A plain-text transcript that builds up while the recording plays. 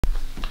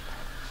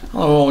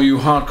Hello all you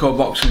hardcore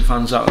boxing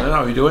fans out there,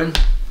 how are you doing?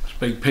 It's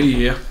Big P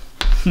here.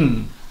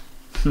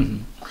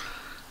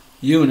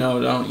 You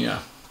know, don't you?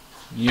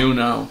 You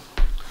know.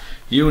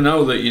 You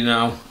know that you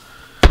know.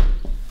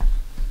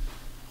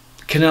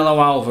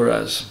 Canelo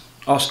Alvarez,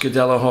 Oscar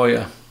De La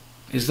Hoya.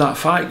 Is that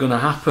fight going to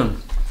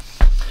happen?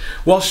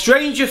 Well,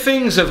 stranger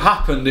things have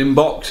happened in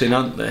boxing,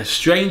 haven't they?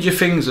 Stranger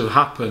things have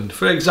happened.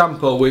 For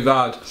example, we've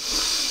had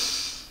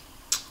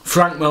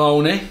Frank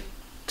Maloney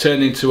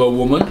turn into a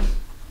woman.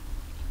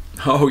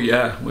 Oh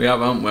yeah, we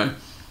have, haven't we?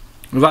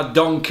 We've had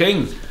Don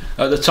King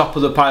at the top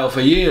of the pile for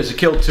years. He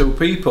killed 2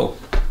 people.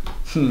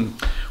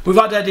 We've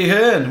had Eddie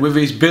Hearn with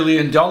his $1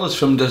 billion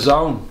from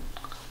DAZN.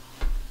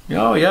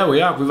 Oh yeah, we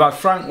have. We've had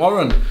Frank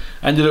Warren,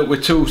 ended up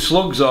with 2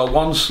 slugs or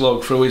 1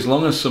 slug through his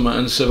lung or something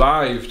and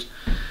survived.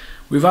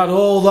 We've had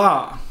all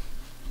that.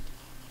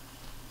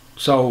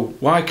 So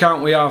why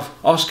can't we have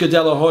Oscar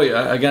De La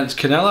Hoya against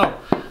Canelo?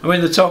 I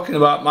mean, they're talking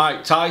about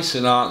Mike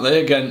Tyson, aren't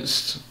they,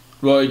 against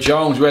Roy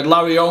Jones. We had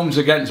Larry Holmes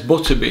against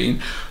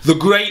Butterbean. The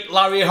great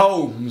Larry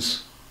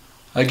Holmes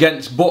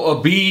against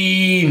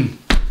Butterbean.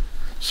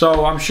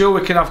 So I'm sure we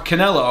can have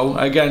Canelo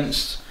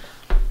against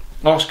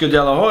Oscar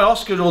De La Hoya.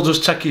 Oscar will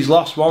just take his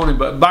loss, won't he?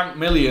 But bank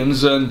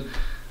millions, and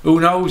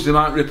who knows, they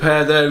might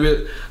repair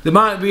they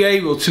might be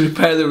able to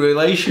repair the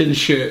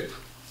relationship.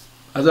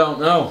 I don't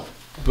know.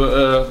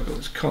 But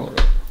let's call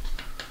it.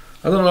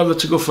 I don't know whether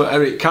to go for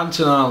Eric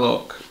Cantona.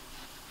 Look,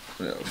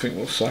 I think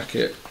we'll sack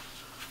it.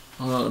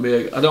 I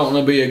don't want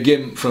to be a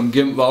gimp from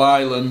Gimpville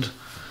Island.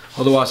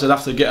 Otherwise I'd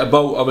have to get a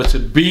boat over to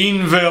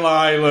Beanville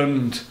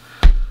Island.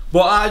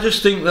 But I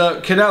just think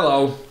that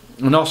Canelo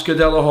and Oscar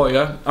De La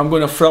Hoya, I'm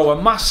going to throw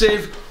a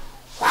massive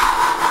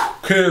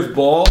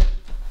curveball,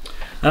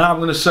 and I'm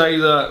going to say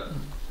that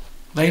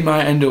they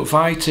might end up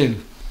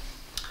fighting.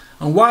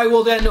 And why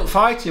will they end up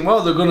fighting?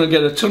 Well, they're going to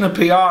get a ton of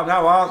PR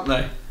now, aren't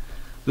they?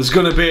 There's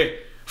going to be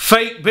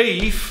fake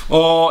beef,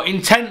 or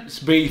intense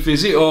beef,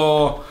 is it?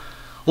 Or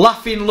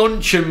laughing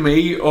luncheon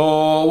meat,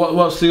 or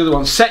what's the other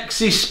one?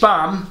 Sexy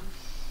spam,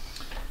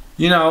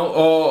 you know,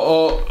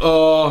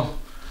 or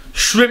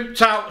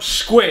shrimped out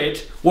squid,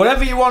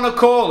 whatever you want to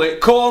call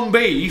it, corned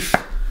beef.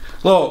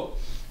 Look,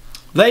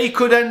 they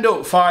could end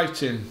up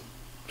fighting.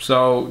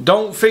 So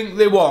don't think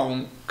they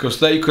won't, because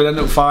they could end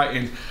up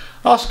fighting.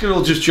 Oscar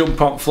will just jump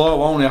on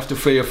floor only after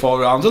 3 or 4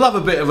 rounds. He'll have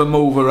a bit of a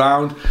move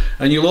around,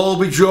 and you'll all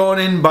be drawn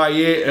in by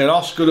it, and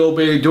Oscar will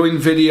be doing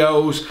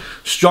videos,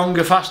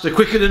 stronger, faster,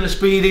 quicker than a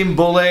speeding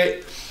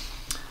bullet.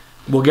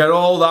 We'll get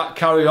all that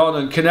carry on,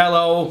 and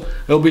Canelo,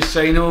 he'll be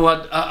saying, oh,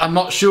 I'm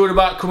not sure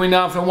about coming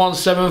down from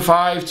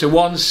 175 to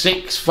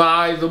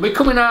 165. They'll be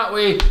coming out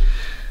with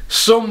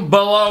some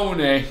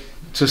baloney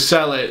to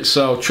sell it,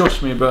 so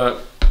trust me. But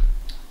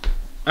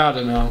I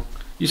don't know.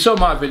 You saw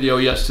my video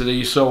yesterday,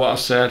 you saw what I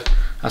said.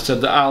 I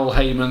said that Al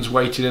Heyman's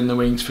waiting in the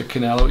wings for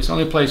Canelo. It's the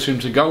only place for him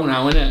to go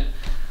now, isn't it?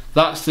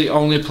 That's the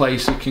only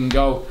place he can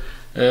go.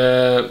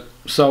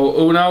 So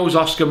who knows,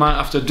 Oscar might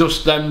have to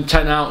dust them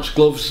 10-ounce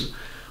gloves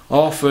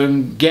off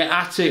and get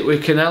at it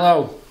with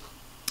Canelo.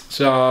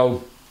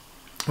 So,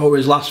 over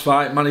his last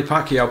fight, Manny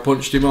Pacquiao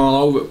punched him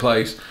all over the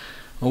place.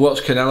 Well,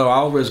 what's Canelo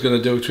Alvarez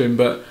going to do to him?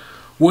 But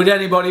would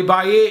anybody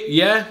buy it?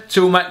 Yeah,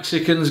 2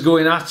 Mexicans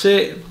going at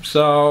it.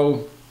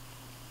 So,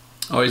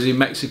 or is he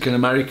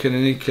Mexican-American,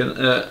 and he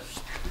can...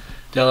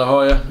 De La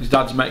Hoya, his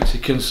dad's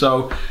Mexican,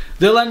 so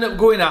they'll end up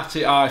going at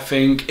it, I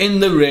think, in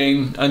the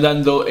ring, and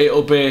then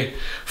it'll be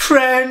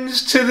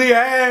friends to the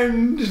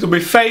end. There'll be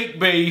fake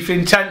beef,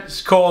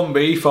 intense corned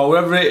beef, or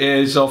whatever it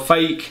is, or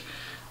fake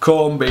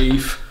corned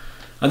beef,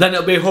 and then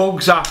it'll be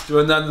hugs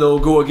after, and then they'll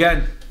go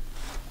again.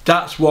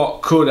 That's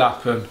what could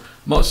happen. I'm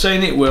not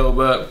saying it will,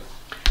 but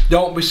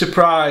don't be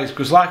surprised,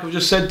 because like I've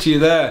just said to you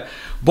there,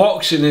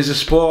 boxing is a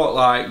sport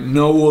like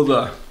no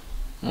other.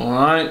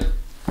 Alright?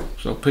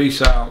 So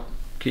peace out.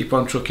 Keep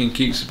on trucking,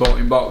 keep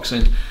supporting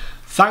boxing.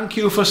 Thank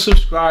you for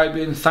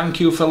subscribing,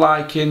 thank you for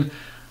liking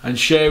and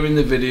sharing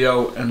the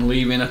video and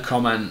leaving a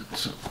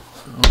comment.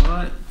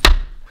 Alright,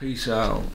 peace out.